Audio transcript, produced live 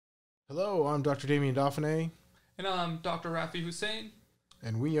Hello, I'm Dr. Damien Dauphinee. And I'm Dr. Raafae Hussain.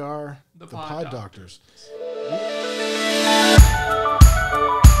 And we are the PODdoctors.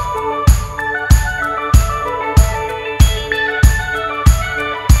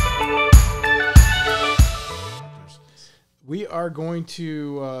 We are going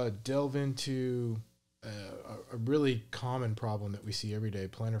to delve into a really common problem that we see every day,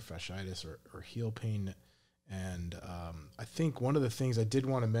 plantar fasciitis or heel pain. And I think one of the things I did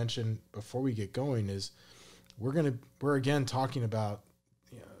want to mention before we get going is we're again talking about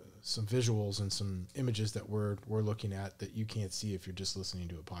some visuals and some images that we're looking at that you can't see if you're just listening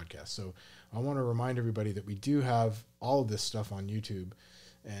to a podcast. So I want to remind everybody that we do have all of this stuff on YouTube,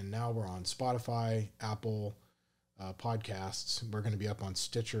 and now we're on Spotify, Apple podcasts. We're going to be up on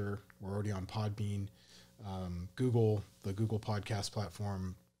Stitcher. We're already on Podbean, Google. The Google podcast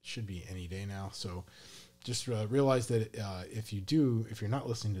platform should be any day now. So just realize that if you're not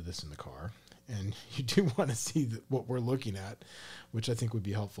listening to this in the car and you do want to see what we're looking at, which I think would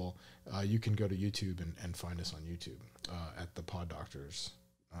be helpful, you can go to YouTube and find us on YouTube at the PODdoctors.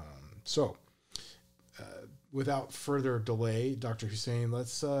 Without further delay, Dr. Hussain,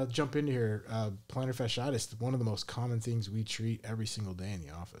 let's jump into here. Plantar fasciitis, one of the most common things we treat every single day in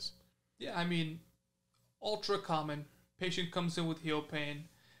the office. Yeah, I mean, ultra common. Patient comes in with heel pain.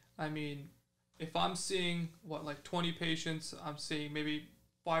 I mean, if I'm seeing, 20 patients, I'm seeing maybe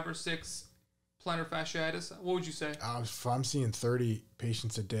 5 or 6 plantar fasciitis. What would you say? If I'm seeing 30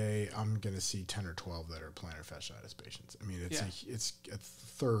 patients a day, I'm going to see 10 or 12 that are plantar fasciitis patients. I mean, it's a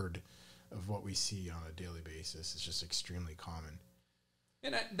third of what we see on a daily basis. It's just extremely common.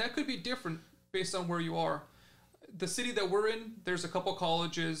 And that could be different based on where you are. The city that we're in, there's a couple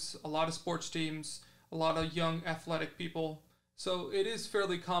colleges, a lot of sports teams, a lot of young athletic people. So it is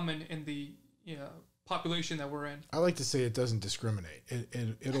fairly common in the population that we're in. I like to say it doesn't discriminate.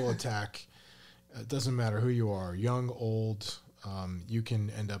 It'll attack. It doesn't matter who you are, young, old. You can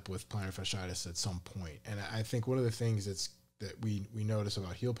end up with plantar fasciitis at some point. And I think one of the things that we notice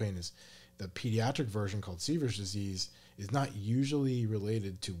about heel pain is the pediatric version called Seaver's disease is not usually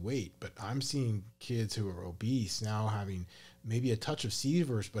related to weight, but I'm seeing kids who are obese now having maybe a touch of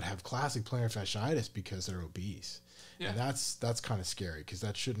Seaver's but have classic plantar fasciitis because they're obese. Yeah. And that's kind of scary because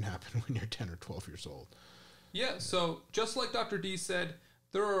that shouldn't happen when you're 10 or 12 years old. Yeah, so just like Dr. D said,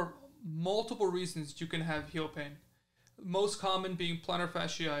 there are multiple reasons you can have heel pain. Most common being plantar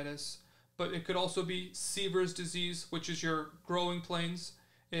fasciitis, but it could also be Seaver's disease, which is your growing planes.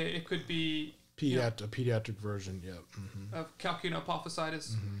 It could be a pediatric version, of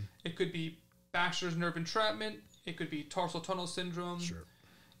calcaneopophysitis. Mm-hmm. It could be Baxter's nerve entrapment. It could be tarsal tunnel syndrome. Sure.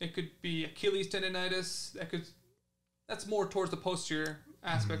 It could be Achilles tendonitis. That's more towards the posterior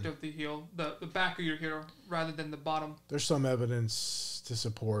aspect of the heel, the back of your heel, rather than the bottom. There's some evidence to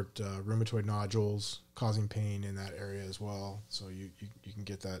support rheumatoid nodules causing pain in that area as well. So you can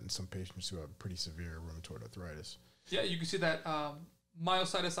get that in some patients who have pretty severe rheumatoid arthritis. Yeah, you can see that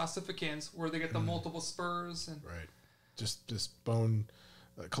myositis ossificans, where they get the multiple spurs. Right. Just bone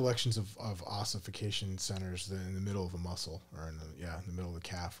collections of ossification centers in the middle of a muscle, or in the middle of the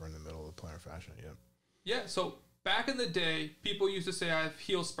calf, or in the middle of the plantar fascia. Yeah, so back in the day, people used to say I have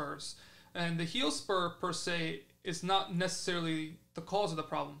heel spurs. And the heel spur, per se, is not necessarily the cause of the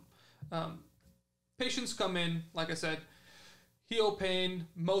problem. Patients come in, like I said, heel pain,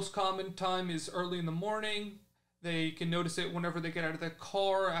 most common time is early in the morning. They can notice it whenever they get out of the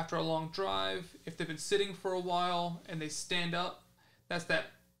car after a long drive. If they've been sitting for a while and they stand up, that's that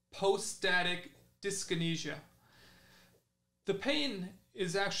post-static dyskinesia. The pain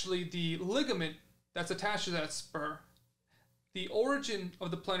is actually the ligament that's attached to that spur. The origin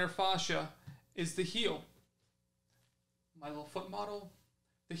of the plantar fascia is the heel. My little foot model.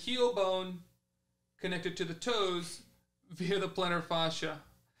 The heel bone connected to the toes via the plantar fascia.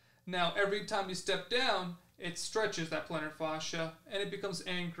 Now, every time you step down, it stretches that plantar fascia, and it becomes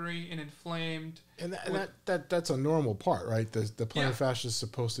angry and inflamed. And that's a normal part, right? The plantar fascia is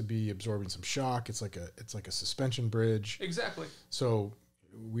supposed to be absorbing some shock. It's like a suspension bridge. Exactly. So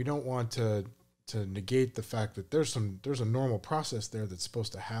we don't want to negate the fact that there's a normal process there that's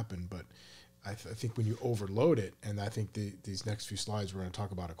supposed to happen, but I think when you overload it, and I think these next few slides we're going to talk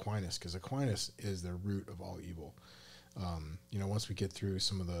about Aquinas, because Aquinas is the root of all evil. Once we get through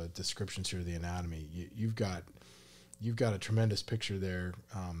some of the descriptions here of the anatomy, you've got a tremendous picture there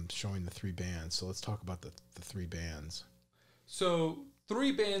showing the 3 bands. So let's talk about the 3 bands. So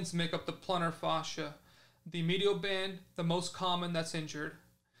 3 bands make up the plantar fascia. The medial band, the most common that's injured.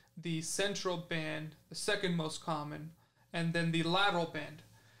 The central band, the second most common. And then the lateral band,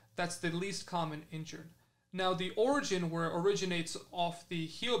 that's the least common injured. Now, the origin where it originates off the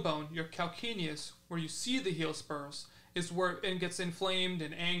heel bone, your calcaneus, where you see the heel spurs, is where it gets inflamed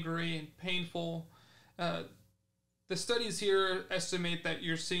and angry and painful. The studies here estimate that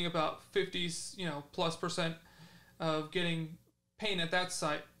you're seeing about 50, plus percent of getting pain at that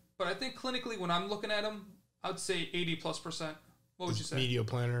site. But I think clinically, when I'm looking at them, I would say 80 plus percent. What would you say? Medial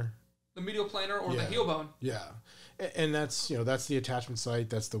plantar. The medial plantar or the heel bone? Yeah, and that's that's the attachment site.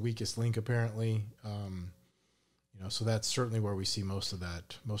 That's the weakest link apparently. So that's certainly where we see most of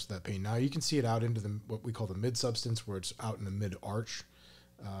that pain. Now you can see it out into what we call the mid substance, where it's out in the mid arch.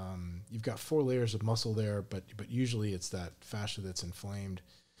 You've got 4 layers of muscle there, but usually it's that fascia that's inflamed.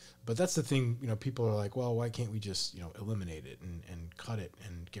 But that's the thing, people are like, well, why can't we just, eliminate it and cut it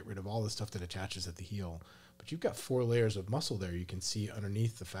and get rid of all the stuff that attaches at the heel? But you've got 4 layers of muscle there you can see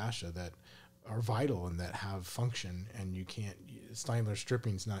underneath the fascia that are vital and that have function, and you can't, Steinler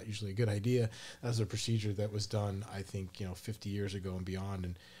stripping is not usually a good idea. That was a procedure that was done, I think, 50 years ago and beyond,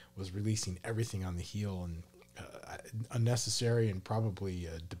 and was releasing everything on the heel, and unnecessary and probably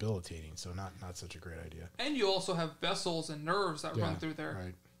debilitating. So not such a great idea. And you also have vessels and nerves that run through there.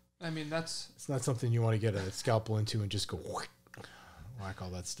 Right. I mean, it's not something you want to get a scalpel into and just go whack all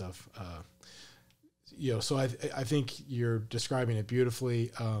that stuff. So I think you're describing it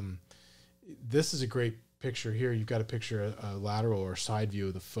beautifully. This is a great picture here. You've got a picture, a lateral or side view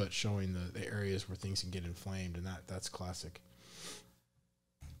of the foot showing the areas where things can get inflamed, and that's classic.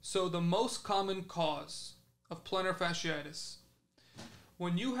 So the most common cause of plantar fasciitis,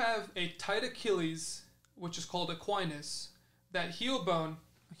 when you have a tight Achilles, which is called equinus, that heel bone,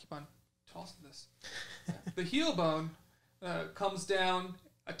 I keep on tossing this, the heel bone comes down,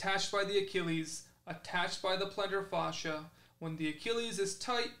 attached by the Achilles, attached by the plantar fascia. When the Achilles is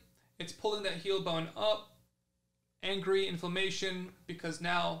tight, it's pulling that heel bone up, angry, inflammation, because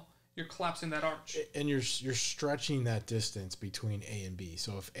now you're collapsing that arch. And you're stretching that distance between A and B.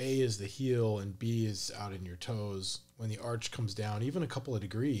 So if A is the heel and B is out in your toes, when the arch comes down, even a couple of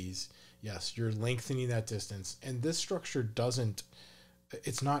degrees, yes, you're lengthening that distance. And this structure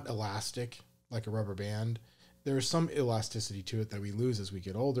it's not elastic like a rubber band. There is some elasticity to it that we lose as we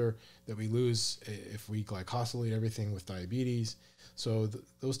get older, that we lose if we glycosylate everything with diabetes. So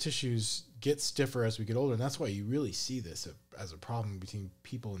those tissues get stiffer as we get older, and that's why you really see this as a problem between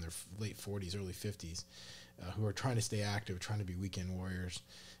people in their late 40s, early 50s, who are trying to stay active, trying to be weekend warriors,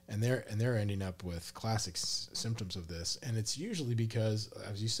 and they're ending up with classic symptoms of this. And it's usually because,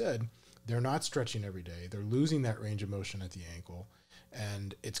 as you said, they're not stretching every day. They're losing that range of motion at the ankle,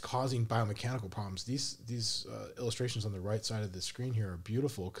 and it's causing biomechanical problems. These illustrations on the right side of the screen here are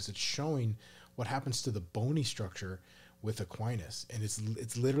beautiful because it's showing what happens to the bony structure with equinus, and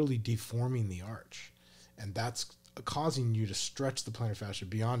it's literally deforming the arch, and that's causing you to stretch the plantar fascia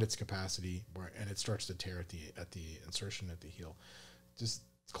beyond its capacity, and it starts to tear at the insertion at the heel. Just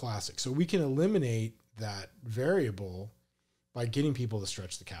classic. So we can eliminate that variable by getting people to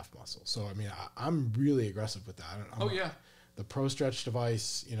stretch the calf muscle. So I mean, I'm really aggressive with that. The Pro Stretch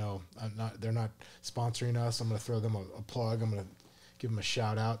device, they're not sponsoring us. I'm going to throw them a plug. I'm going to give them a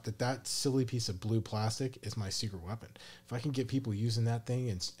shout out. That silly piece of blue plastic is my secret weapon. If I can get people using that thing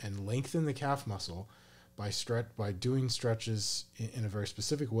and lengthen the calf muscle by doing stretches in a very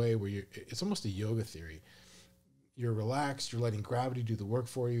specific way, where it's almost a yoga theory. You're relaxed. You're letting gravity do the work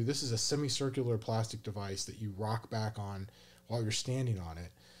for you. This is a semicircular plastic device that you rock back on while you're standing on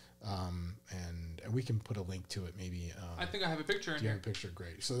it. And we can put a link to it maybe. I think I have a picture in here. You have a picture?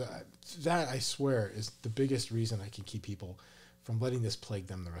 Great. So that I swear is the biggest reason I can keep people from letting this plague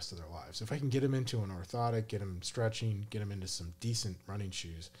them the rest of their lives. If I can get them into an orthotic, get them stretching, get them into some decent running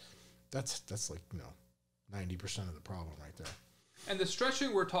shoes, that's like 90% of the problem right there. And the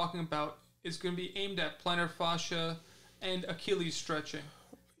stretching we're talking about is going to be aimed at plantar fascia and Achilles stretching.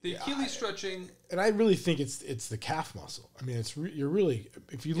 The Achilles stretching, and I really think it's the calf muscle. I mean, you're really,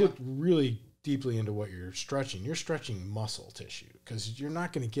 if you look really deeply into what you're stretching muscle tissue, because you're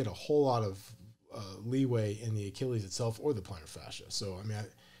not going to get a whole lot of leeway in the Achilles itself or the plantar fascia. So I mean,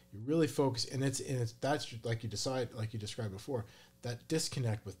 you really focus, and that's like you described before, that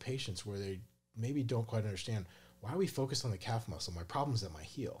disconnect with patients where they maybe don't quite understand why we focus on the calf muscle. My problem's at my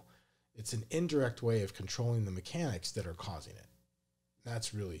heel. It's an indirect way of controlling the mechanics that are causing it.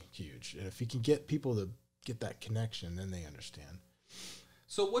 That's really huge. And if you can get people to get that connection, then they understand.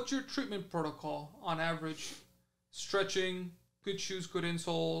 So what's your treatment protocol on average? Stretching, good shoes, good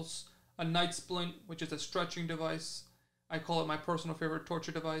insoles, a night splint, which is a stretching device. I call it my personal favorite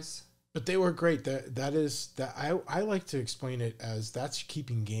torture device. But they were great. I like to explain it as that's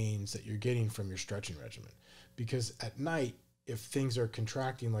keeping gains that you're getting from your stretching regimen. Because at night, if things are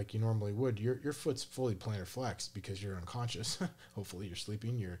contracting like you normally would, your foot's fully plantar flexed because you're unconscious. Hopefully you're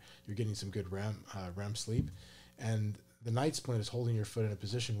sleeping, you're getting some good REM sleep, and the night splint is holding your foot in a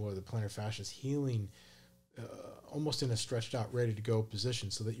position where the plantar fascia is healing, almost in a stretched out, ready to go position,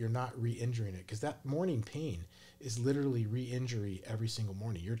 so that you're not re-injuring it. Because that morning pain is literally re-injury every single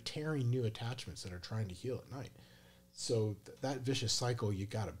morning. You're tearing new attachments that are trying to heal at night. So that vicious cycle you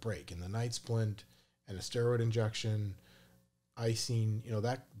got to break. And the night splint and a steroid injection, icing,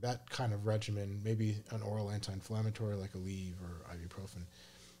 that kind of regimen, maybe an oral anti-inflammatory like Aleve or ibuprofen.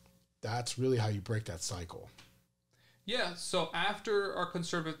 That's really how you break that cycle. Yeah, so after our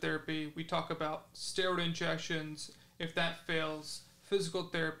conservative therapy, we talk about steroid injections. If that fails, physical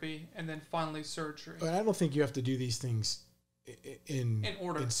therapy, and then finally surgery. But I don't think you have to do these things in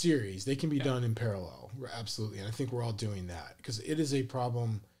order, in series. They can be done in parallel. Absolutely. And I think we're all doing that because it is a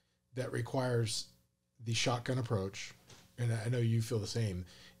problem that requires the shotgun approach. And I know you feel the same.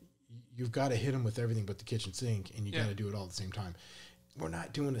 You've got to hit them with everything but the kitchen sink, and you got to do it all at the same time. We're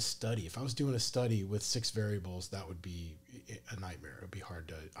not doing a study. If I was doing a study with 6 variables, that would be a nightmare. It would be hard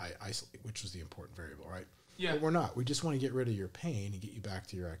to isolate, which was the important variable, right? Yeah. But we're not. We just want to get rid of your pain and get you back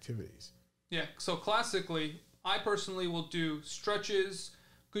to your activities. Yeah. So classically, I personally will do stretches,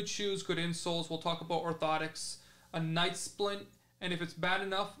 good shoes, good insoles. We'll talk about orthotics, a night splint, and if it's bad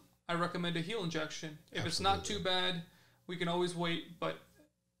enough, I recommend a heel injection. If it's not too bad, we can always wait, but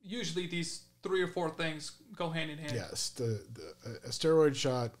usually these 3 or 4 things go hand in hand. Yes, a steroid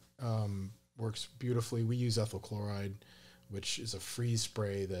shot works beautifully. We use ethyl chloride, which is a freeze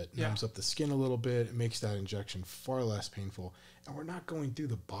spray that numbs up the skin a little bit. It makes that injection far less painful. And we're not going through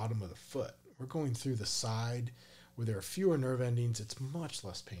the bottom of the foot. We're going through the side where there are fewer nerve endings. It's much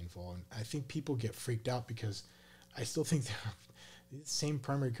less painful. And I think people get freaked out because I still think there are the same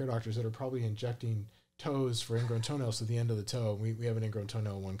primary care doctors that are probably injecting toes for ingrown toenails to the end of the toe. We have an ingrown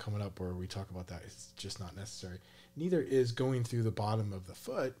toenail one coming up where we talk about that. It's just not necessary. Neither is going through the bottom of the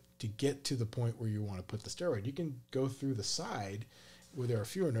foot to get to the point where you want to put the steroid. You can go through the side where there are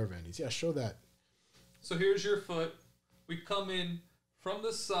fewer nerve endings. Yeah, show that. So here's your foot. We come in from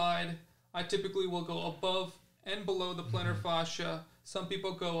the side. I typically will go above and below the plantar fascia. Some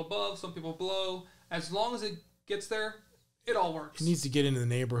people go above, some people below. As long as it gets there, it all works. It needs to get into the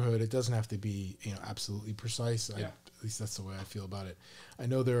neighborhood. It doesn't have to be, absolutely precise. At least that's the way I feel about it. I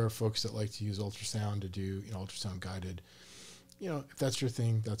know there are folks that like to use ultrasound to do, ultrasound guided. If that's your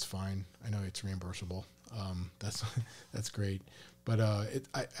thing, that's fine. I know it's reimbursable. That's great. But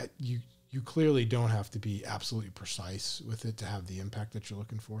you clearly don't have to be absolutely precise with it to have the impact that you're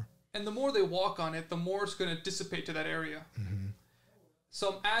looking for. And the more they walk on it, the more it's going to dissipate to that area. Mm-hmm.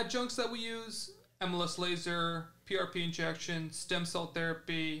 Some adjuncts that we use: MLS laser, PRP injection, stem cell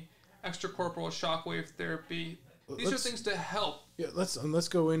therapy, extracorporeal shockwave therapy. These are things to help. Yeah, let's do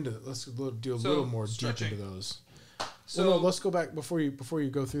a little more stretching. Deep into those. So let's go back before you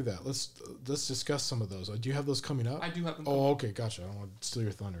go through that. Let's discuss some of those. Do you have those coming up? I do have them. Oh, okay, gotcha. I don't want to steal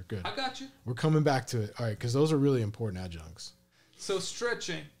your thunder. Good. I got you. We're coming back to it. All right, because those are really important adjuncts. So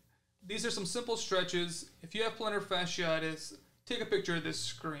stretching. These are some simple stretches. If you have plantar fasciitis, take a picture of this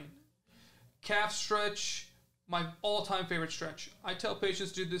screen. Calf stretch, my all-time favorite stretch. I tell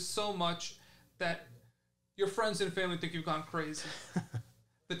patients to do this so much that your friends and family think you've gone crazy.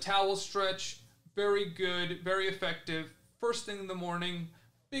 The towel stretch, very good, very effective. First thing in the morning,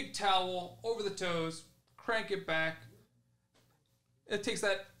 big towel over the toes, crank it back. It takes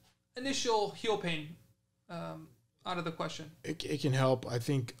that initial heel pain out of the question. It can help. I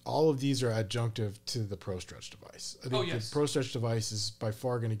think all of these are adjunctive to the Pro Stretch device. I think the Pro Stretch device is by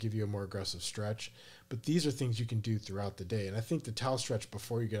far going to give you a more aggressive stretch, but these are things you can do throughout the day. And I think the towel stretch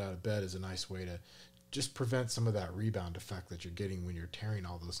before you get out of bed is a nice way to just prevent some of that rebound effect that you're getting when you're tearing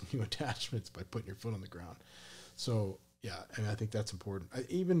all those new attachments by putting your foot on the ground. So, I think that's important.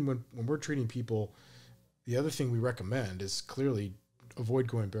 Even when we're treating people, the other thing we recommend is clearly avoid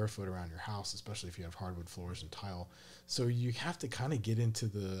going barefoot around your house, especially if you have hardwood floors and tile. So you have to kind of get into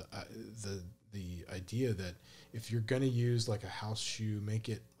the idea that if you're going to use like a house shoe, make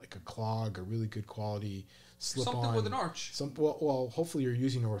it like a clog, a really good quality slip-on. Something with an arch. Well, hopefully you're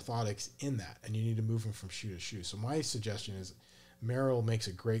using orthotics in that, and you need to move them from shoe to shoe. So my suggestion is Merrill makes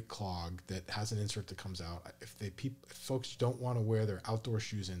a great clog that has an insert that comes out. If folks don't want to wear their outdoor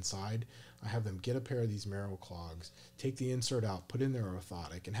shoes inside, I have them get a pair of these Merrill clogs, take the insert out, put in their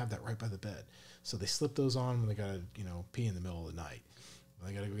orthotic, and have that right by the bed. So they slip those on when they got to, pee in the middle of the night.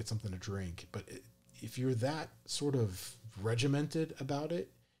 When they got to go get something to drink. But if you're that sort of regimented about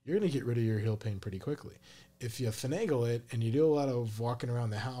it, you're going to get rid of your heel pain pretty quickly. If you finagle it and you do a lot of walking around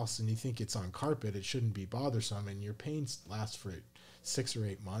the house and you think it's on carpet, it shouldn't be bothersome, and your pain lasts for 6 or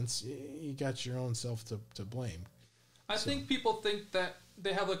 8 months, you got your own self to blame. I think people think that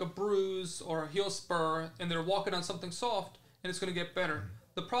they have like a bruise or a heel spur and they're walking on something soft and it's going to get better.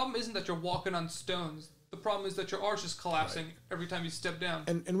 The problem isn't that you're walking on stones. The problem is that your arch is collapsing every time you step down.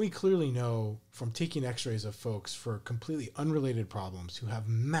 And we clearly know from taking x-rays of folks for completely unrelated problems who have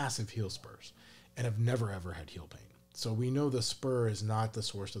massive heel spurs and have never ever had heel pain. So we know the spur is not the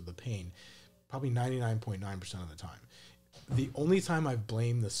source of the pain, probably 99.9% of the time. The only time I've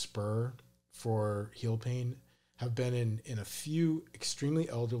blamed the spur for heel pain have been in a few extremely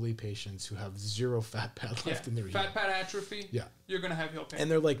elderly patients who have zero fat pad left in their heel. Fat pad atrophy, you're going to have heel pain.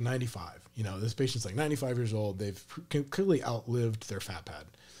 And they're like 95. You know, this patient's like 95 years old. They've clearly outlived their fat pad.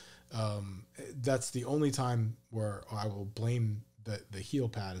 That's the only time where I will blame the heel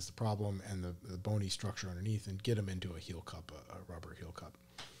pad as the problem and the bony structure underneath and get them into a heel cup, a rubber heel cup.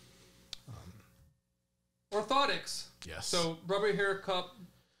 Orthotics. Yes. So rubber heel cup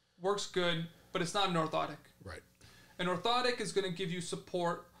works good, but it's not an orthotic. Right. An orthotic is going to give you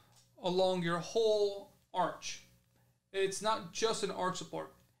support along your whole arch. It's not just an arch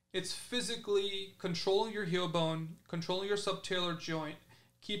support. It's physically controlling your heel bone, controlling your subtalar joint,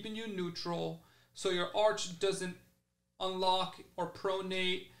 keeping you neutral so your arch doesn't unlock or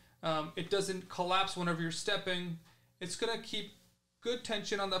pronate. It doesn't collapse whenever you're stepping. It's going to keep good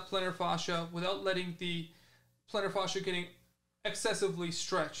tension on that plantar fascia without letting the plantar fascia getting excessively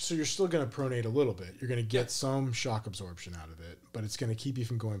stretched. So you're still going to pronate a little bit. You're going to get some shock absorption out of it, but it's going to keep you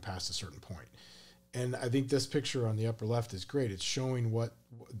from going past a certain point. And I think this picture on the upper left is great. It's showing what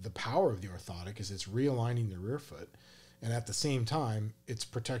the power of the orthotic is. It's realigning the rear foot, and at the same time, it's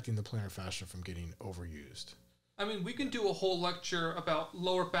protecting the plantar fascia from getting overused. I mean, we can do a whole lecture about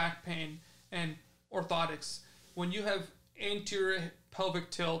lower back pain and orthotics. When you have anterior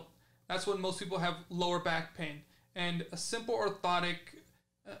pelvic tilt, that's when most people have lower back pain. And a simple orthotic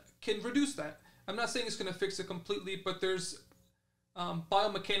can reduce that. I'm not saying it's going to fix it completely, but there's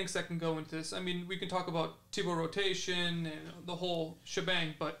biomechanics that can go into this. I mean, we can talk about tibial rotation and the whole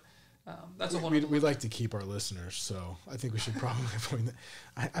shebang, but that's a whole we like to keep our listeners, so I think we should probably avoid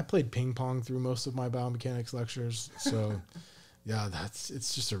that. I played ping pong through most of my biomechanics lectures, so yeah,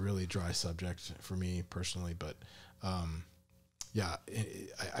 it's just a really dry subject for me personally, but yeah,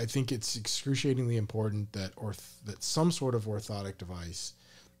 I think it's excruciatingly important that that some sort of orthotic device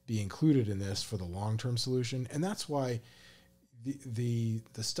be included in this for the long-term solution. And that's why the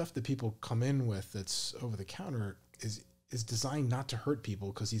stuff that people come in with that's over the counter is designed not to hurt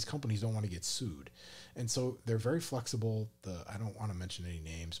people, because these companies don't want to get sued. And so they're very flexible. I don't want to mention any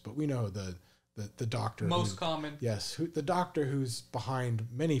names, but we know the doctor most common. Yes, the doctor who's behind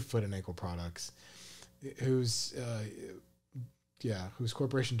many foot and ankle products, whose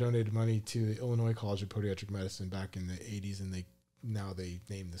corporation donated money to the Illinois College of Podiatric Medicine back in the 80s, and they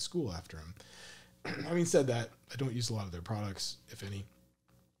named the school after him. Having said that, I don't use a lot of their products, if any.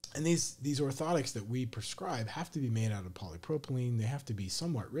 And these orthotics that we prescribe have to be made out of polypropylene. They have to be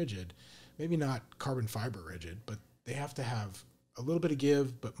somewhat rigid, maybe not carbon fiber rigid, but they have to have a little bit of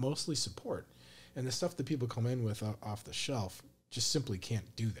give, but mostly support. And the stuff that people come in with off the shelf just simply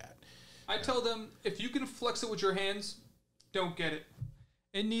can't do that. I tell them, if you can flex it with your hands, don't get it.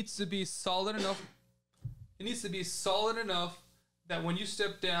 It needs to be solid enough. It needs to be solid enough that when you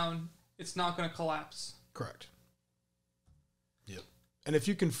step down, it's not going to collapse. Correct. Yep. And if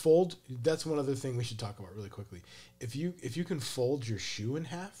you can fold, that's one other thing we should talk about really quickly. If you can fold your shoe in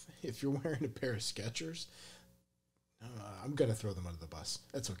half, if you're wearing a pair of Skechers, I'm going to throw them under the bus.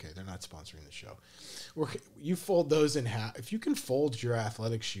 That's okay. They're not sponsoring the show. You fold those in half. If you can fold your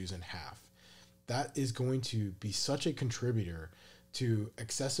athletic shoes in half, that is going to be such a contributor to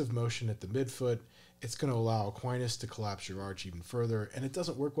excessive motion at the midfoot. It's going to allow Aquinas to collapse your arch even further, and it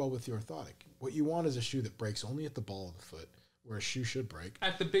doesn't work well with the orthotic. What you want is a shoe that breaks only at the ball of the foot, where a shoe should break.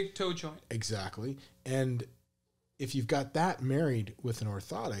 At the big toe joint. Exactly. And if you've got that married with an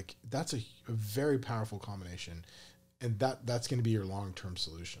orthotic, that's a very powerful combination, and that's going to be your long-term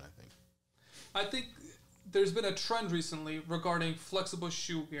solution, I think. I think there's been a trend recently regarding flexible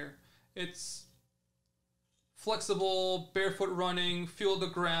shoe wear. It's flexible, barefoot running, feel the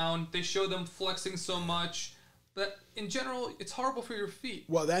ground. They show them flexing so much. But in general, it's horrible for your feet.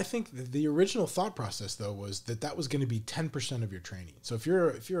 Well, I think the original thought process, though, was that was going to be 10% of your training. So if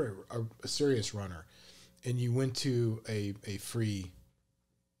you're a serious runner and you went to a free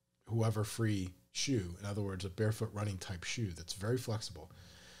shoe, in other words, a barefoot running type shoe that's very flexible,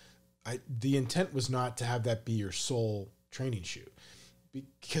 the intent was not to have that be your sole training shoe.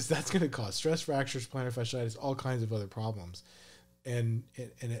 because that's going to cause stress fractures, plantar fasciitis, all kinds of other problems. And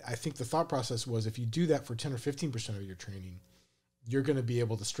I think the thought process was, if you do that for 10 or 15% of your training, you're going to be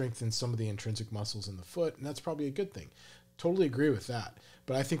able to strengthen some of the intrinsic muscles in the foot, and that's probably a good thing. Totally agree with that.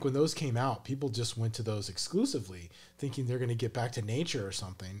 But I think when those came out, people just went to those exclusively, thinking they're going to get back to nature or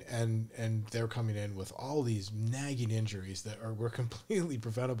something, and they're coming in with all these nagging injuries that were completely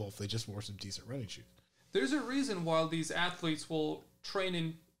preventable if they just wore some decent running shoes. There's a reason why these athletes will train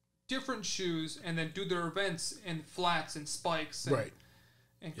in different shoes and then do their events in flats and spikes and,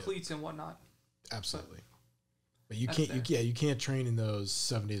 and cleats and whatnot. Absolutely. But you can't you can't train in those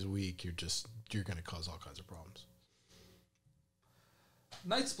 7 days a week. You're going to cause all kinds of problems.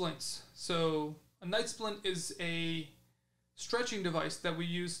 Night splints. So a night splint is a stretching device that we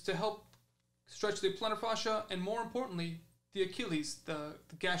use to help stretch the plantar fascia and, more importantly, the Achilles, the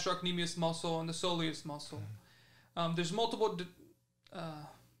gastrocnemius muscle and the soleus muscle. There's multiple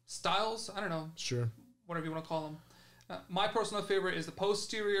styles. I don't know. Sure. Whatever you want to call them. My personal favorite is the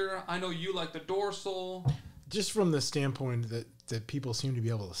posterior. I know you like the dorsal. Just from the standpoint that people seem to be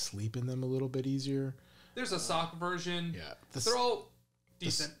able to sleep in them a little bit easier. There's a sock version. Yeah. They're all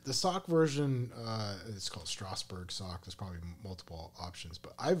decent. The sock version, it's called Strasbourg sock. There's probably multiple options,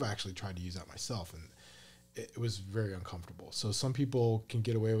 but I've actually tried to use that myself, and it was very uncomfortable. So some people can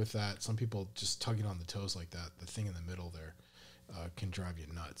get away with that. Some people just tugging on the toes like that, the thing in the middle there, can drive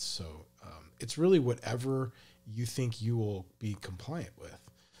you nuts. So it's really whatever you think you will be compliant with.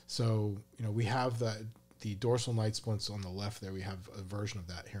 So, we have the dorsal night splints on the left there. We have a version of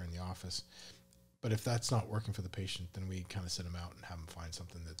that here in the office. But if that's not working for the patient, then we kind of sit them out and have them find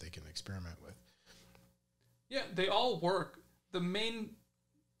something that they can experiment with. Yeah, they all work. The main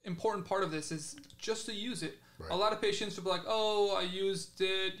important part of this is just to use it. Right. A lot of patients will be like, oh, I used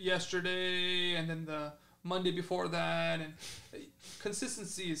it yesterday and then the Monday before that. And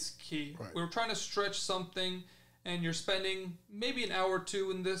consistency is key. Right. We're trying to stretch something and you're spending maybe an hour or two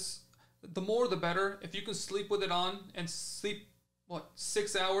in this. The more, the better. If you can sleep with it on and sleep,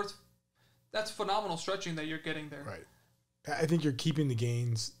 6 hours, that's phenomenal stretching that you're getting there. Right. I think you're keeping the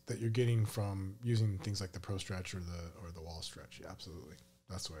gains that you're getting from using things like the Pro Stretch or the wall stretch. Yeah, absolutely.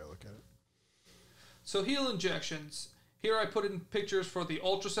 That's the way I look at it. So heel injections. Here I put in pictures for the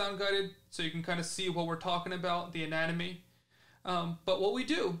ultrasound guided so you can kind of see what we're talking about, the anatomy. But what we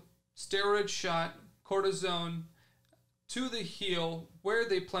do, steroid shot, cortisone to the heel where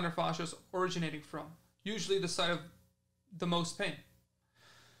the plantar fascia is originating from, usually the site of the most pain.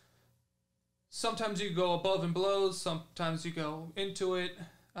 Sometimes you go above and below, sometimes you go into it,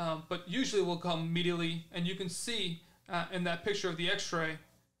 but usually will come immediately. And you can see in that picture of the x-ray,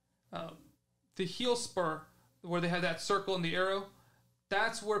 the heel spur, where they have that circle and the arrow,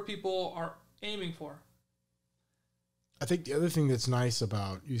 that's where people are aiming for. I think the other thing that's nice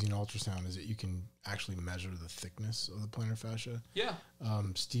about using ultrasound is that you can actually measure the thickness of the plantar fascia. Yeah.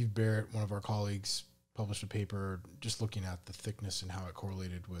 Steve Barrett, one of our colleagues, published a paper just looking at the thickness and how it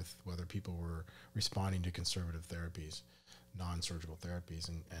correlated with whether people were responding to conservative therapies, non-surgical therapies.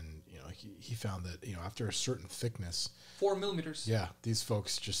 And he found that, after a certain thickness, 4 millimeters. Yeah. These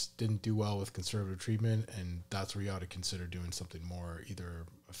folks just didn't do well with conservative treatment. And that's where you ought to consider doing something more, either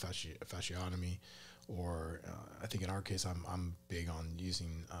a fasciotomy or I think in our case, I'm big on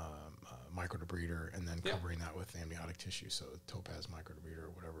using microdebrider and then covering that with amniotic tissue. So Topaz microdebrider or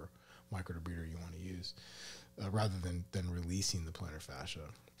whatever microdebrider you want to use, rather than releasing the plantar fascia.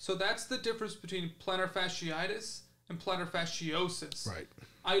 So that's the difference between plantar fasciitis and plantar fasciosis. Right.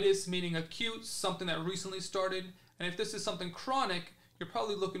 Itis meaning acute, something that recently started. And if this is something chronic, you're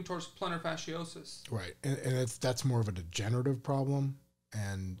probably looking towards plantar fasciosis. Right. And that's more of a degenerative problem.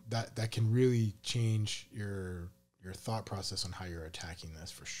 And that can really change your thought process on how you're attacking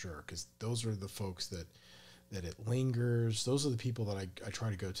this for sure. Because those are the folks that it lingers. Those are the people that I try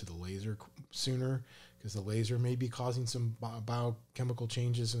to go to the laser sooner, because the laser may be causing some biochemical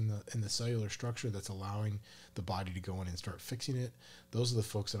changes in the cellular structure that's allowing the body to go in and start fixing it. Those are the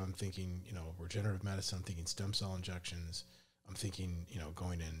folks that I'm thinking, regenerative medicine. I'm thinking stem cell injections. I'm thinking,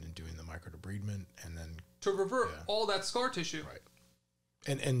 going in and doing the microdebridement and then to revert all that scar tissue. Right.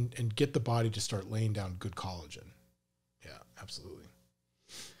 And get the body to start laying down good collagen. Yeah, absolutely.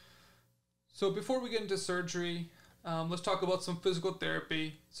 So before we get into surgery, let's talk about some physical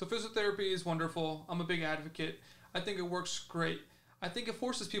therapy. So physical therapy is wonderful. I'm a big advocate. I think it works great. I think it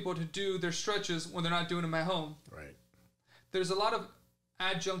forces people to do their stretches when they're not doing them at home. Right. There's a lot of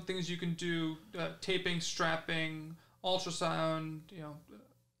adjunct things you can do, taping, strapping, ultrasound,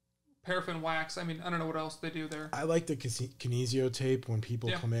 paraffin wax. I don't know what else they do there. I like the kinesio tape when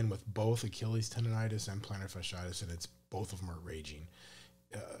people come in with both Achilles tendonitis and plantar fasciitis, and both of them are raging.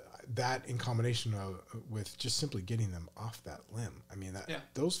 that in combination with just simply getting them off that limb. I mean,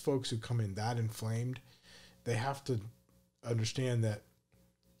 those folks who come in that inflamed, they have to understand that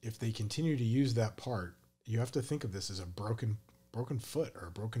if they continue to use that part, you have to think of this as a broken foot or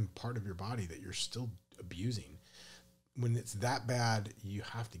a broken part of your body that you're still abusing. When it's that bad, you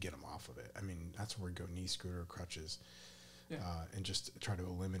have to get them off of it. I mean, that's where we go knee scooter, crutches, and just try to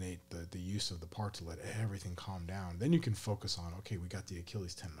eliminate the use of the part to let everything calm down. Then you can focus on, okay, we got the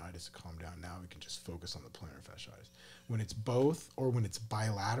Achilles tendonitis to calm down. Now we can just focus on the plantar fasciitis. When it's both, or when it's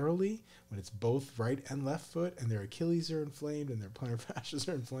bilaterally, when it's both right and left foot and their Achilles are inflamed and their plantar fascias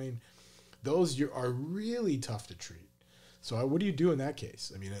are inflamed, those are really tough to treat. So what do you do in that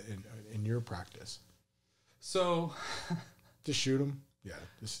case? I mean, in your practice? So just shoot them. Yeah,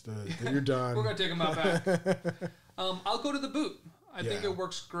 just you're done. We're gonna take them out back. I'll go to the boot. I think it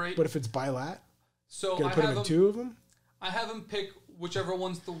works great. But if it's bilat, so I put them in two of them. I have them pick whichever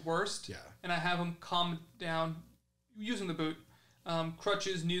one's the worst. Yeah. And I have them calm down using the boot.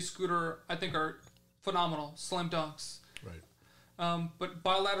 Crutches, knee scooter, I think are phenomenal, slam dunks. Right. But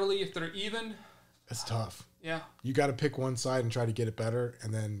bilaterally, if they're even, it's tough. Yeah. You got to pick one side and try to get it better,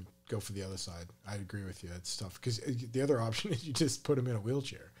 and then go for the other side. I agree with you. It's tough because the other option is you just put them in a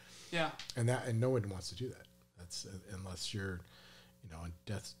wheelchair. Yeah. And no one wants to do that. That's unless you're, on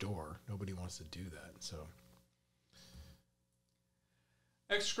death's door. Nobody wants to do that. So.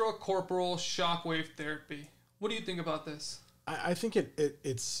 Extracorporeal shockwave therapy. What do you think about this? I think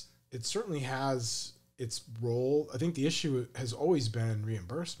it certainly has its role. I think the issue has always been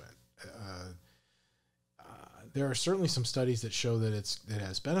reimbursement. There are certainly some studies that show that it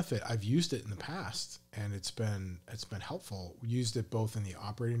has benefit. I've used it in the past, and it's been helpful. We used it both in the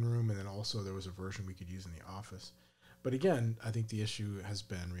operating room, and then also there was a version we could use in the office. But again, I think the issue has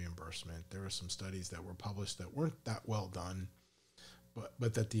been reimbursement. There were some studies that were published that weren't that well done,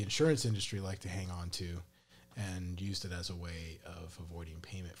 but that the insurance industry liked to hang on to, and used it as a way of avoiding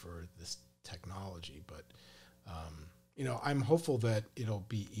payment for this technology. But I'm hopeful that it'll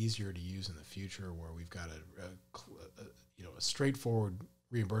be easier to use in the future, where we've got a straightforward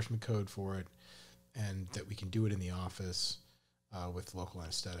reimbursement code for it, and that we can do it in the office with local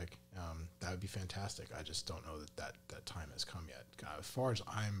anesthetic. That would be fantastic. I just don't know that time has come yet. As far as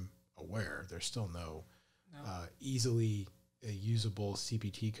I'm aware, there's still no. Easily usable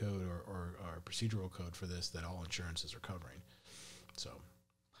CPT code or procedural code for this that all insurances are covering. So,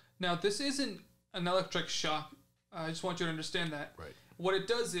 now this isn't an electric shock. I just want you to understand that. Right. What it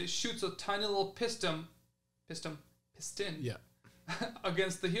does is shoots a tiny little piston yeah.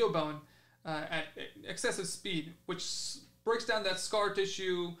 against the heel bone at excessive speed, which breaks down that scar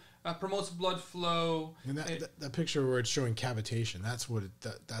tissue, promotes blood flow. And that picture where it's showing cavitation, that's what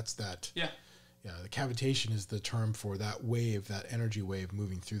that's that. Yeah. Yeah, the cavitation is the term for that wave, that energy wave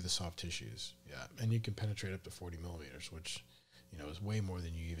moving through the soft tissues. Yeah, and you can penetrate up to 40 millimeters, which is way more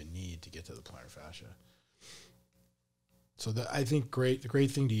than you even need to get to the plantar fascia. So I think the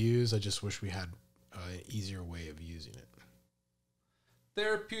great thing to use. I just wish we had an easier way of using it.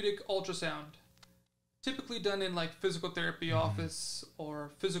 Therapeutic ultrasound, typically done in like physical therapy office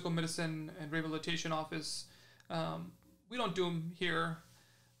or physical medicine and rehabilitation office. We don't do them here.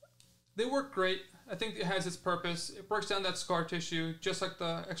 They work great. I think it has its purpose. It breaks down that scar tissue, just like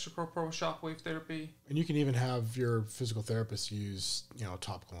the extracorporeal shockwave therapy. And you can even have your physical therapist use,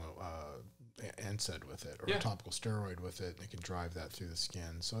 topical NSAID with it, or a topical steroid with it. And it can drive that through the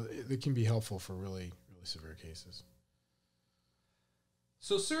skin. So it can be helpful for really, really severe cases.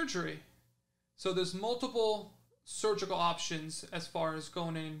 So surgery. So there's multiple surgical options as far as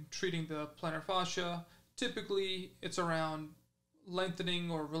going in and treating the plantar fascia. Typically, it's around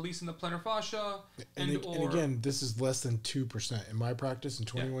lengthening or releasing the plantar fascia. And again, this is less than 2%. In my practice, in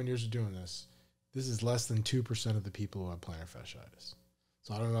 21 years of doing this is less than 2% of the people who have plantar fasciitis.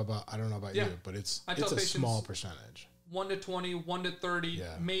 So I don't know about you, but it's a small percentage. 1 to 20, 1 to 30,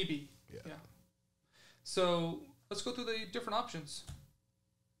 maybe. Yeah. So let's go through the different options.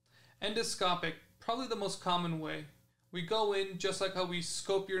 Endoscopic, probably the most common way. We go in just like how we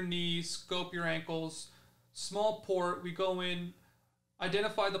scope your knees, scope your ankles. Small port, we go in,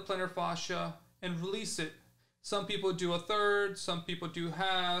 identify the plantar fascia, and release it. Some people do a third, some people do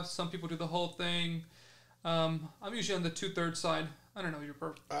half, some people do the whole thing. I'm usually on the 2/3 side. I don't know, you're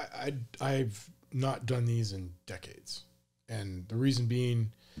perfect. I've not done these in decades. And the reason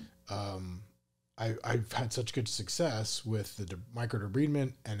being, I've had such good success with the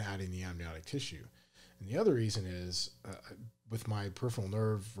microdebridement and adding the amniotic tissue. And the other reason is, with my peripheral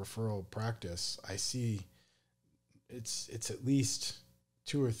nerve referral practice, I see it's at least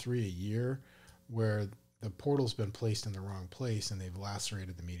 2 or 3 a year where the portal's been placed in the wrong place and they've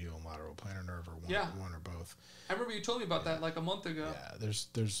lacerated the medial and lateral plantar nerve, or one or both. I remember you told me about that like a month ago. Yeah,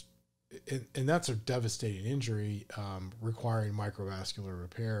 and that's a devastating injury, requiring microvascular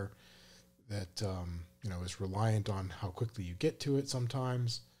repair that is reliant on how quickly you get to it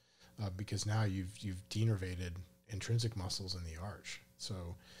sometimes, because now you've denervated intrinsic muscles in the arch.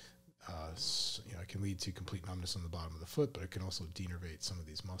 So it can lead to complete numbness on the bottom of the foot, but it can also denervate some of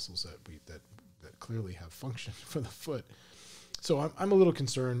these muscles that clearly have function for the foot. So I'm a little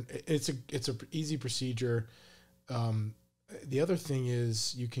concerned. It's a easy procedure. The other thing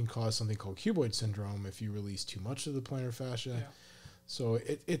is you can cause something called cuboid syndrome if you release too much of the plantar fascia. Yeah. So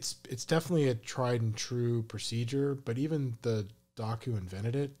it's definitely a tried and true procedure, but even the doc who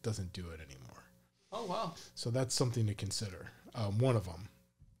invented it doesn't do it anymore. Oh, wow. So that's something to consider. One of them.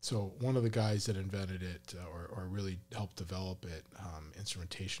 So one of the guys that invented it or really helped develop it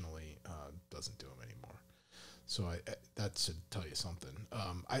instrumentationally doesn't do them anymore. So that should tell you something.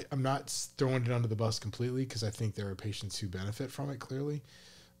 I'm not throwing it under the bus completely because I think there are patients who benefit from it clearly.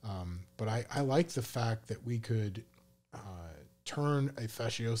 But I like the fact that we could turn a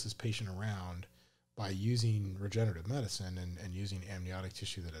fasciosis patient around by using regenerative medicine and using amniotic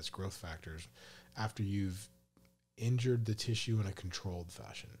tissue that has growth factors after you've injured the tissue in a controlled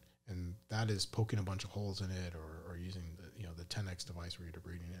fashion. And that is poking a bunch of holes in it or using the 10X device where you're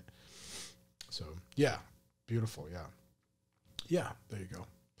debriding it. So yeah, beautiful. Yeah, there you go.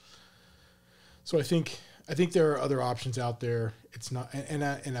 So I think there are other options out there. It's not,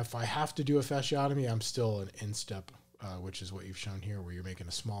 and if I have to do a fasciotomy, I'm still an instep, which is what you've shown here, where you're making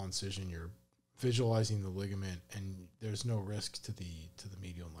a small incision, you're visualizing the ligament, and there's no risk to the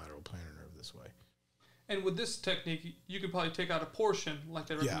medial and lateral plantar nerve this way. And with this technique, you could probably take out a portion like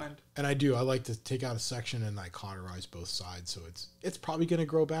they recommend. Yeah, and I do. I like to take out a section and I cauterize both sides, so it's probably going to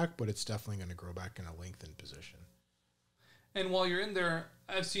grow back, but it's definitely going to grow back in a lengthened position. And while you're in there,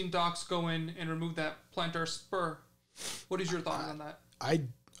 I've seen docs go in and remove that plantar spur. What is your thoughts on that?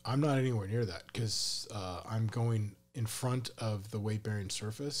 I'm not anywhere near that because I'm going in front of the weight-bearing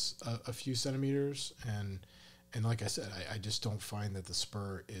surface a few centimeters, and like I said, I just don't find that the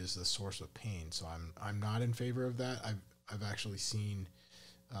spur is the source of pain. So I'm not in favor of that. I've actually seen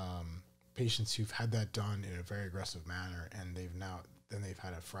patients who've had that done in a very aggressive manner, and they've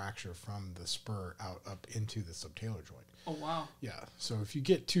had a fracture from the spur up into the subtalar joint. Oh wow! Yeah. So if you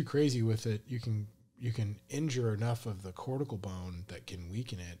get too crazy with it, you can injure enough of the cortical bone that can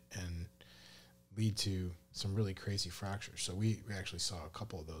weaken it and lead to some really crazy fractures. So we actually saw a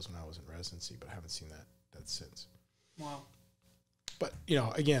couple of those when I was in residency, but I haven't seen that since. Wow. But,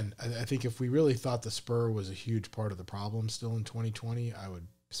 again, I think if we really thought the spur was a huge part of the problem still in 2020, I would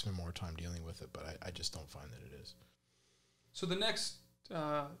spend more time dealing with it, but I just don't find that it is. So the next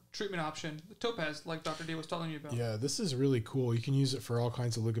treatment option, the topaz, like Dr. D was telling you about. Yeah, this is really cool. You can use it for all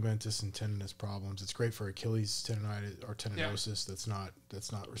kinds of ligamentous and tendinous problems. It's great for Achilles tendonitis or tendinosis that's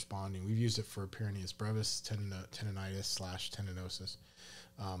not responding. We've used it for peroneus brevis tendonitis/tendinosis,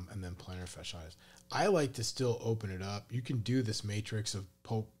 and then plantar fasciitis. I like to still open it up. You can do this matrix of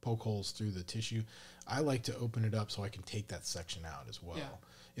poke holes through the tissue. I like to open it up so I can take that section out as well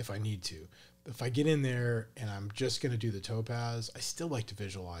if I need to. If I get in there and I'm just going to do the topaz, I still like to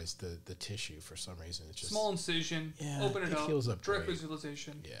visualize the tissue for some reason. It's just small incision, open it up, heals up direct great.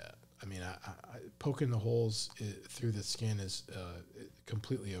 visualization. Yeah. I mean, I poking the holes through the skin is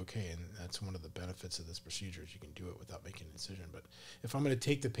completely okay, and that's one of the benefits of this procedure is you can do it without making an incision. But if I'm going to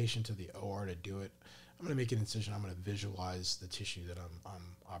take the patient to the OR to do it, I'm going to make an incision. I'm going to visualize the tissue that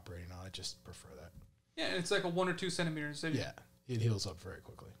I'm operating on. I just prefer that. Yeah, and it's like a 1 or 2 centimeter incision. Yeah, it heals up very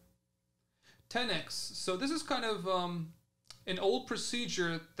quickly. 10X. So this is kind of an old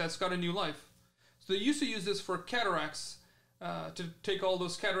procedure that's got a new life. So they used to use this for cataracts. To take all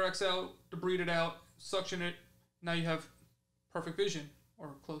those cataracts out, to breed it out, suction it. Now you have perfect vision,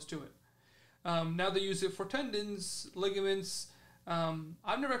 or close to it. Now they use it for tendons, ligaments.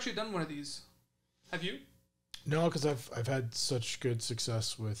 I've never actually done one of these. Have you? No, because I've had such good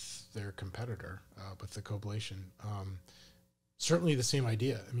success with their competitor, with the coblation. Certainly the same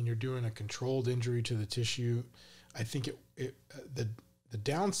idea. I mean, you're doing a controlled injury to the tissue. I think the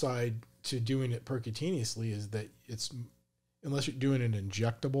downside to doing it percutaneously is that unless you're doing an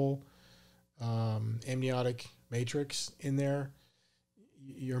injectable amniotic matrix in there,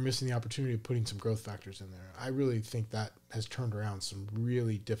 you're missing the opportunity of putting some growth factors in there. I really think that has turned around some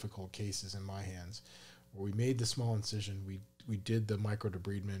really difficult cases in my hands where we made the small incision, we did the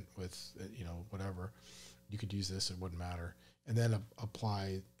microdebridement with, whatever. You could use this, it wouldn't matter. And then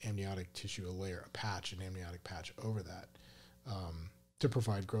apply amniotic tissue, an amniotic patch over that. to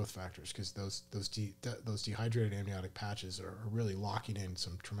provide growth factors, because those dehydrated amniotic patches are really locking in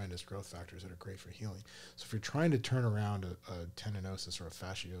some tremendous growth factors that are great for healing. So if you're trying to turn around a tendinosis or a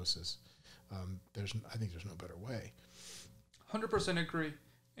fasciosis, I think there's no better way. 100% agree.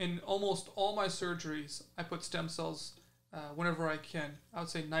 In almost all my surgeries, I put stem cells whenever I can. I would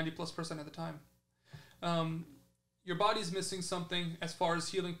say 90+% of the time. Your body's missing something as far as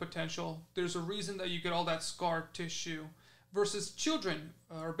healing potential. There's a reason that you get all that scar tissue versus children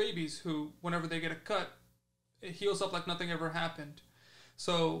or babies who, whenever they get a cut, it heals up like nothing ever happened.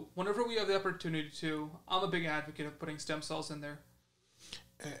 So whenever we have the opportunity to, I'm a big advocate of putting stem cells in there.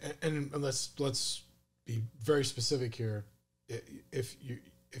 And let's be very specific here.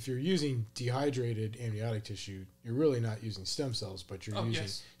 If you're using dehydrated amniotic tissue, you're really not using stem cells, but you're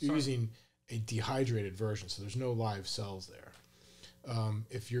using a dehydrated version, so there's no live cells there.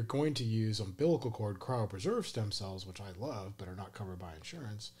 If you're going to use umbilical cord cryopreserved stem cells, which I love but are not covered by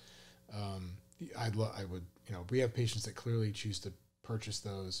insurance, I would, we have patients that clearly choose to purchase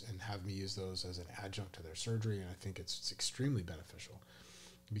those and have me use those as an adjunct to their surgery, and I think it's extremely beneficial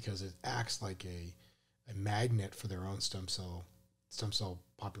because it acts like a magnet for their own stem cell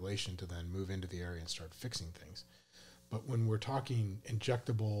population to then move into the area and start fixing things. But when we're talking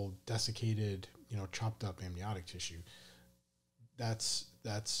injectable, desiccated, chopped up amniotic tissue, that's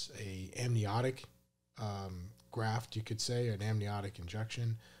a amniotic graft, you could say, an amniotic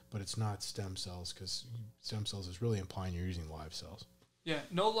injection, but it's not stem cells, because stem cells is really implying you're using live cells. Yeah,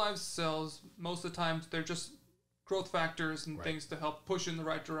 no live cells. Most of the time, they're just growth factors and things to help push in the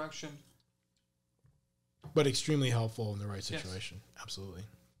right direction. But extremely helpful in the right situation. Yes. Absolutely.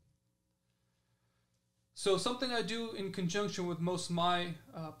 So something I do in conjunction with most of my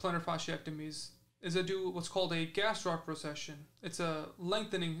plantar fasciectomies is I do what's called a gastroc procession. It's a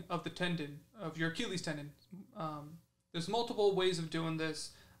lengthening of the tendon, of your Achilles tendon. There's multiple ways of doing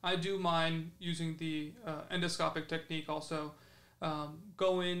this. I do mine using the endoscopic technique also.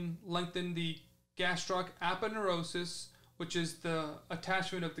 Go in, lengthen the gastroc aponeurosis, which is the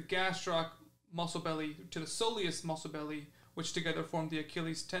attachment of the gastroc muscle belly to the soleus muscle belly, which together form the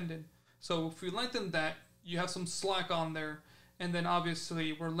Achilles tendon. So if we lengthen that, you have some slack on there. And then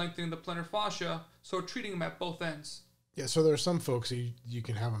obviously we're lengthening the plantar fascia, so we're treating them at both ends. Yeah, so there are some folks who you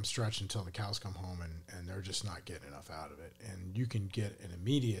can have them stretch until the cows come home and they're just not getting enough out of it. And you can get an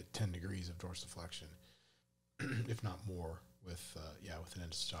immediate 10 degrees of dorsiflexion, if not more, with an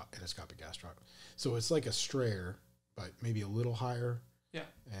endoscopic gastroc. So it's like a strayer, but maybe a little higher. Yeah.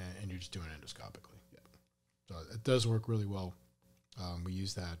 And you're just doing it endoscopically. Yeah. So it does work really well. We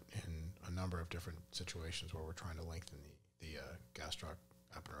use that in a number of different situations where we're trying to lengthen the gastroc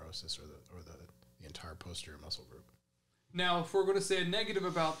aponeurosis or the entire posterior muscle group. Now, if we're going to say a negative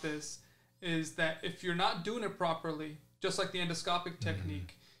about this, is that if you're not doing it properly, just like the endoscopic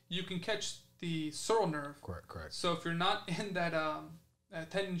technique, you can catch the sural nerve. Correct. So if you're not in that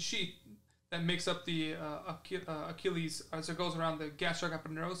tendon sheath that makes up the Achilles as it goes around the gastroc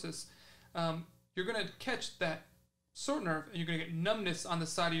aponeurosis, you're going to catch that sural nerve and you're going to get numbness on the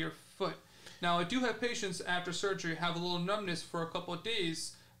side of your foot. Now, I do have patients after surgery have a little numbness for a couple of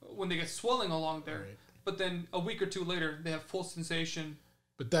days when they get swelling along there. Right. But then a week or two later, they have full sensation.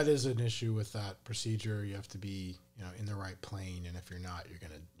 But that is an issue with that procedure. You have to be, in the right plane, and if you're not,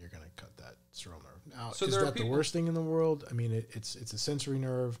 you're gonna cut that sural nerve. Now, so is that the worst thing in the world? I mean, it's a sensory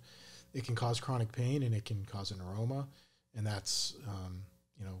nerve. It can cause chronic pain, and it can cause a neuroma, and that's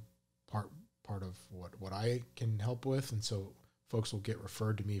part of what I can help with, and so folks will get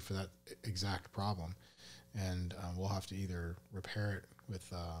referred to me for that exact problem, and we'll have to either repair it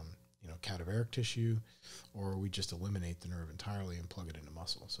with cadaveric tissue, or we just eliminate the nerve entirely and plug it into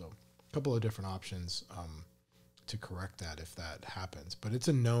muscle. So a couple of different options to correct that if that happens, but it's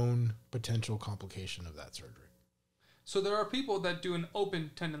a known potential complication of that surgery. So there are people that do an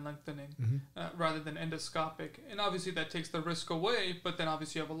open tendon lengthening rather than endoscopic, and obviously that takes the risk away, but then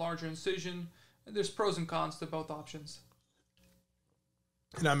obviously you have a larger incision. There's pros and cons to both options.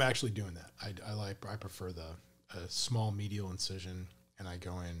 And I'm actually doing that. I prefer the small medial incision, and I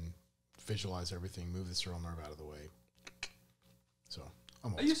go in, visualize everything, move the sural nerve out of the way. So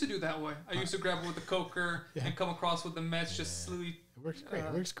I used to do that way. I used to grab it with the coker and come across with the meds, just slowly it works great.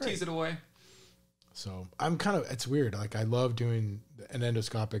 Tease it away. So I'm it's weird. Like, I love doing an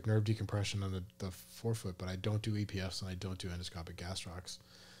endoscopic nerve decompression on the forefoot, but I don't do EPFs and I don't do endoscopic gastrocs.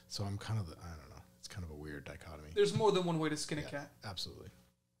 So I'm I don't know. It's kind of a weird dichotomy. There's more than one way to skin a cat. Absolutely.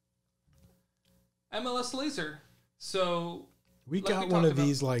 MLS laser. So we got one of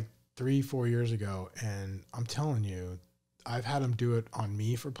these like 3-4 years ago, and I'm telling you, I've had them do it on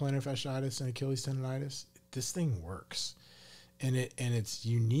me for plantar fasciitis and Achilles tendonitis. This thing works. and it's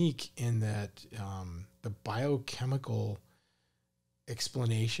unique in that the biochemical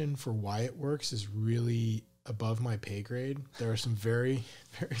explanation for why it works is really above my pay grade. There are some very,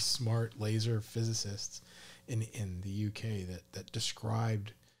 very smart laser physicists in the UK that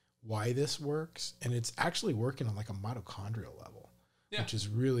described why this works, and it's actually working on like a mitochondrial level, which is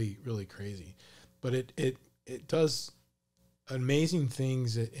really, really crazy. But it does amazing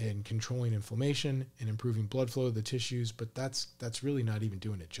things in controlling inflammation and improving blood flow to the tissues, but that's really not even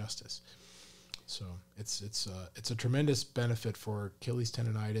doing it justice. So it's a tremendous benefit for Achilles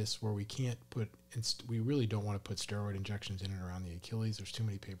tendonitis, where we really don't want to put steroid injections in and around the Achilles. There's too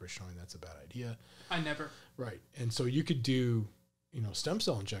many papers showing that's a bad idea. I never. Right. And so you could do, stem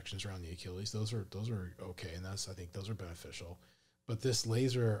cell injections around the Achilles. Those are okay. And I think those are beneficial, but this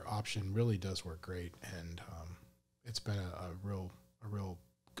laser option really does work great. And, it's been a real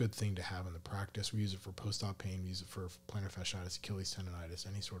good thing to have in the practice. We use it for post-op pain. We use it for plantar fasciitis, Achilles tendonitis,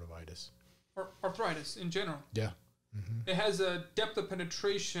 any sort of itis. Or arthritis in general. Yeah. Mm-hmm. It has a depth of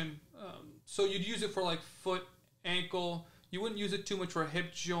penetration. So you'd use it for like foot, ankle. You wouldn't use it too much for a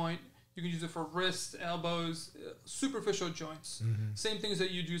hip joint. You can use it for wrists, elbows, superficial joints. Mm-hmm. Same things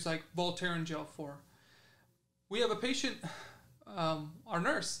that you'd use like Voltaren gel for. We have a patient, our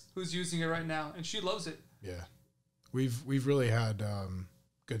nurse, who's using it right now, and she loves it. Yeah. We've really had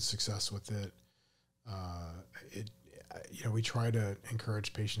good success with it. We try to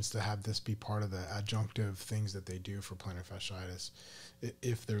encourage patients to have this be part of the adjunctive things that they do for plantar fasciitis,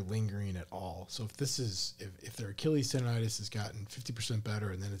 if they're lingering at all. So if their Achilles tendonitis has gotten 50% better,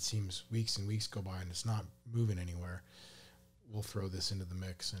 and then it seems weeks and weeks go by and it's not moving anywhere, we'll throw this into the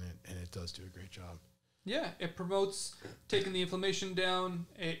mix, and it does do a great job. Yeah, it promotes taking the inflammation down.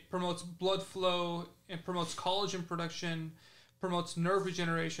 It promotes blood flow. It promotes collagen production, promotes nerve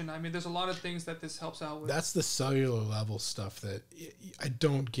regeneration. I mean, there's a lot of things that this helps out with. That's the cellular level stuff that I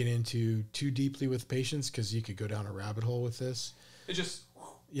don't get into too deeply with patients, because you could go down a rabbit hole with this. It just...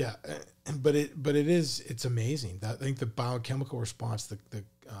 Yeah, but it's amazing. I think the biochemical response, the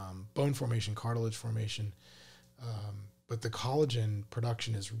bone formation, cartilage formation, but the collagen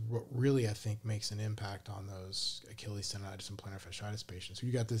production is what really, I think, makes an impact on those Achilles tendonitis and plantar fasciitis patients. So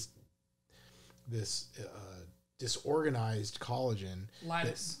you got this disorganized collagen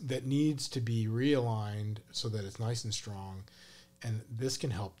that needs to be realigned so that it's nice and strong, and this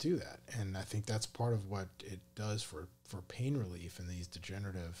can help do that. And I think that's part of what it does for pain relief in these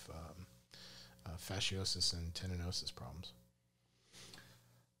degenerative fasciosis and tendinosis problems.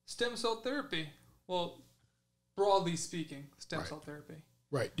 Stem cell therapy. Well, broadly speaking, stem cell therapy.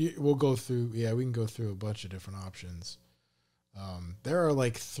 Right. We'll go through, we can go through a bunch of different options. There are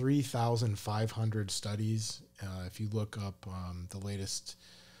like 3,500 studies. If you look up the latest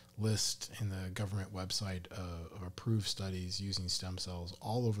list in the government website of approved studies using stem cells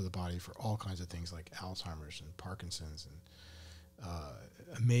all over the body for all kinds of things like Alzheimer's and Parkinson's, and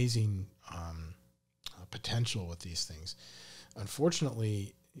amazing potential with these things.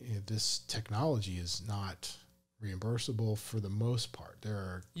 Unfortunately, this technology is not reimbursable for the most part. There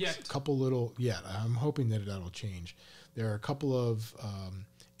are a couple little, I'm hoping that that'll change. There are a couple of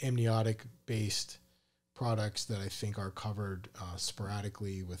amniotic-based products that I think are covered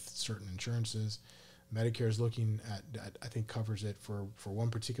sporadically with certain insurances. Medicare is looking at I think covers it for one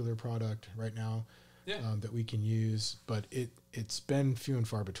particular product right now that we can use, but it's been few and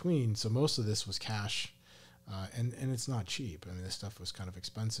far between. So most of this was cash, and it's not cheap. I mean, this stuff was kind of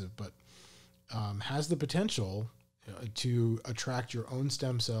expensive, but has the potential to attract your own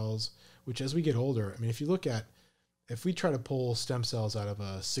stem cells, which as we get older, I mean, if we try to pull stem cells out of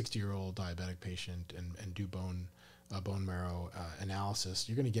a 60-year-old diabetic patient and do bone marrow analysis,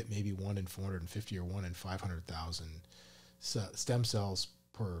 you're going to get maybe 1 in 450 or 1 in 500,000 stem cells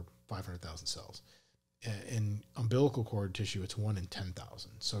per 500,000 cells. In umbilical cord tissue, it's 1 in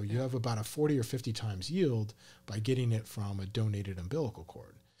 10,000. So you have about a 40 or 50 times yield by getting it from a donated umbilical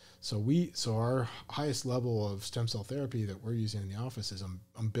cord. So our highest level of stem cell therapy that we're using in the office is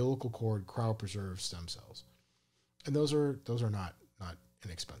umbilical cord cryopreserved stem cells. And those are not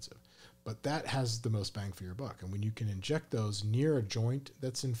inexpensive, but that has the most bang for your buck. And when you can inject those near a joint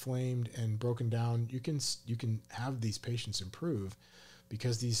that's inflamed and broken down, you can have these patients improve,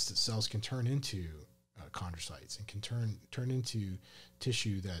 because these cells can turn into chondrocytes and can turn into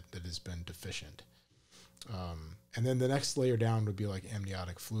tissue that has been deficient. And then the next layer down would be like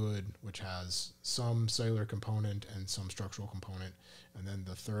amniotic fluid, which has some cellular component and some structural component. And then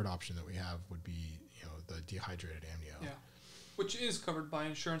the third option that we have would be, the dehydrated amnio. Yeah, which is covered by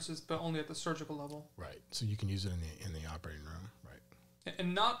insurances, but only at the surgical level. Right. So you can use it in the operating room. Right.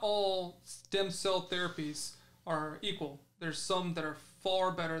 And not all stem cell therapies are equal. There's some that are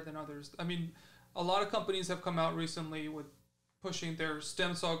far better than others. I mean, a lot of companies have come out recently with pushing their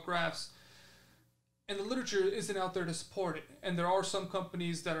stem cell grafts, and the literature isn't out there to support it. And there are some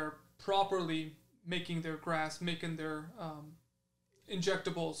companies that are properly making their grafts, making their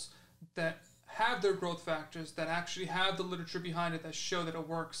injectables that have their growth factors, that actually have the literature behind it that show that it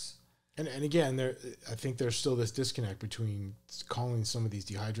works. And again, I think there's still this disconnect between calling some of these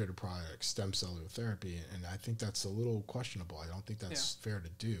dehydrated products stem cell therapy, and I think that's a little questionable. I don't think that's fair to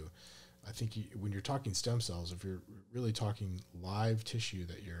do. I think when you're talking stem cells, if you're really talking live tissue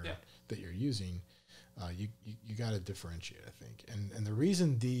that you're using, you got to differentiate, I think. And the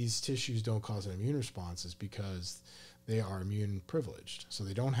reason these tissues don't cause an immune response is because they are immune privileged. So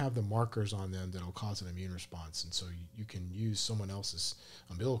they don't have the markers on them that'll cause an immune response. And so you can use someone else's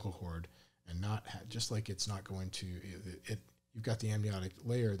umbilical cord and not just like it's not going to, you've got the amniotic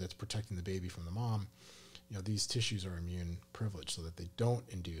layer that's protecting the baby from the mom. You know, these tissues are immune privileged so that they don't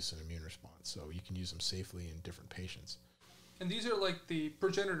induce an immune response. So you can use them safely in different patients. And these are like the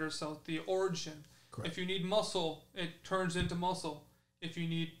progenitor cells, the origin. Correct. If you need muscle, it turns into muscle. If you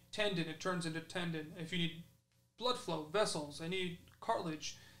need tendon, it turns into tendon. If you need blood flow, vessels, I need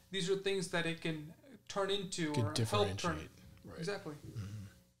cartilage. These are things that it can turn into or help turn. Right. Exactly. Mm-hmm.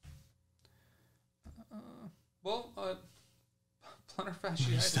 Plantar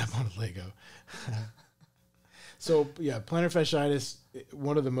fasciitis. Step on a Lego. So yeah, plantar fasciitis,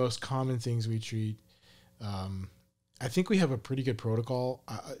 one of the most common things we treat. I think we have a pretty good protocol.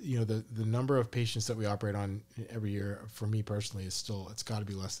 The number of patients that we operate on every year, for me personally, it's got to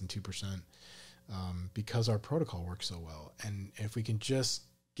be less than 2%, because our protocol works so well. And if we can just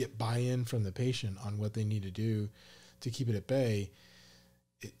get buy-in from the patient on what they need to do to keep it at bay,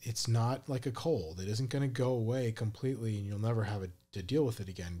 it's not like a cold. It isn't going to go away completely, and you'll never have to deal with it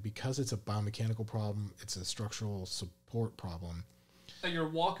again, because it's a biomechanical problem. It's a structural support problem that you're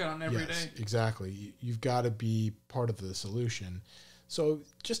walking on every day. Exactly. You've got to be part of the solution. So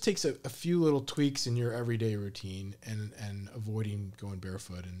it just takes a few little tweaks in your everyday routine and avoiding going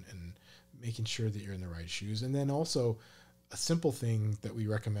barefoot and making sure that you're in the right shoes. And then also a simple thing that we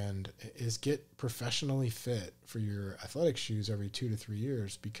recommend is get professionally fit for your athletic shoes every 2 to 3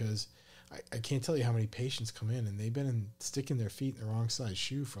 years, because I can't tell you how many patients come in and they've been sticking their feet in the wrong size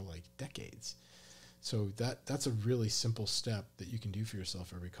shoe for like decades. So that's a really simple step that you can do for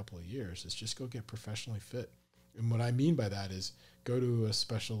yourself every couple of years, is just go get professionally fit. And what I mean by that is go to a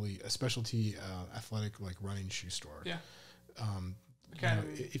specialty athletic, like running shoe store. Yeah.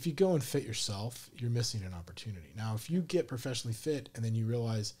 If you go and fit yourself, you're missing an opportunity. Now, if you get professionally fit and then you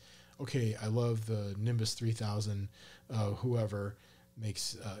realize, okay, I love the Nimbus 3000, whoever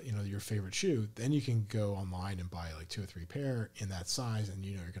makes your favorite shoe, then you can go online and buy like 2 or 3 pair in that size, and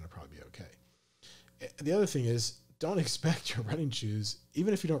you're going to probably be okay. The other thing is, don't expect your running shoes,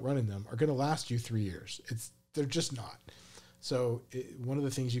 even if you don't run in them, are going to last you 3 years. They're just not. So one of the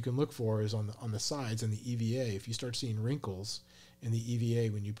things you can look for is on the sides and the EVA. If you start seeing wrinkles in the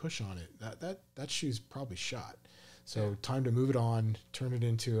EVA when you push on it, that shoe's probably shot. So time to move it on, turn it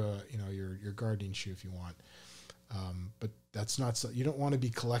into your gardening shoe if you want. But that's not so. You don't want to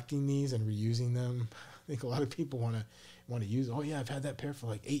be collecting these and reusing them. I think a lot of people want to use. Oh yeah, I've had that pair for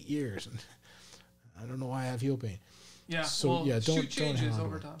like 8 years, and I don't know why I have heel pain. Yeah. So don't hang on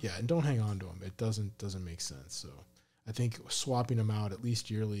over to them. time. Yeah, and don't hang on to them. It doesn't make sense. So I think swapping them out at least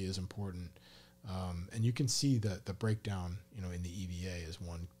yearly is important. And you can see that the breakdown, in the EVA is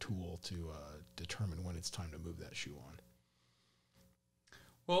one tool to determine when it's time to move that shoe on.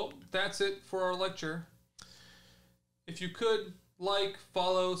 Well, that's it for our lecture. If you could like,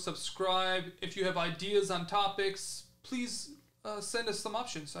 follow, subscribe. If you have ideas on topics, please send us some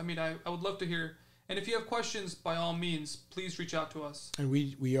options. I mean, I would love to hear. And if you have questions, by all means, please reach out to us. And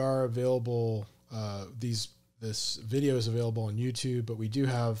we are available. This video is available on YouTube, but we do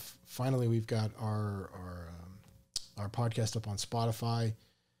have, finally, we've got our podcast up on Spotify,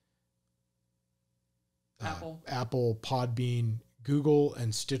 Apple, Podbean, Google,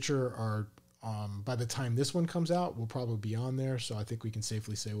 and Stitcher are, by the time this one comes out, we'll probably be on there. So I think we can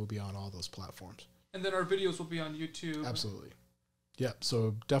safely say we'll be on all those platforms. And then our videos will be on YouTube. Absolutely. Yep.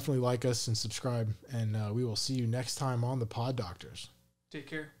 So definitely like us and subscribe, and we will see you next time on the PODdoctors. Take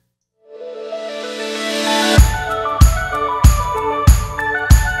care.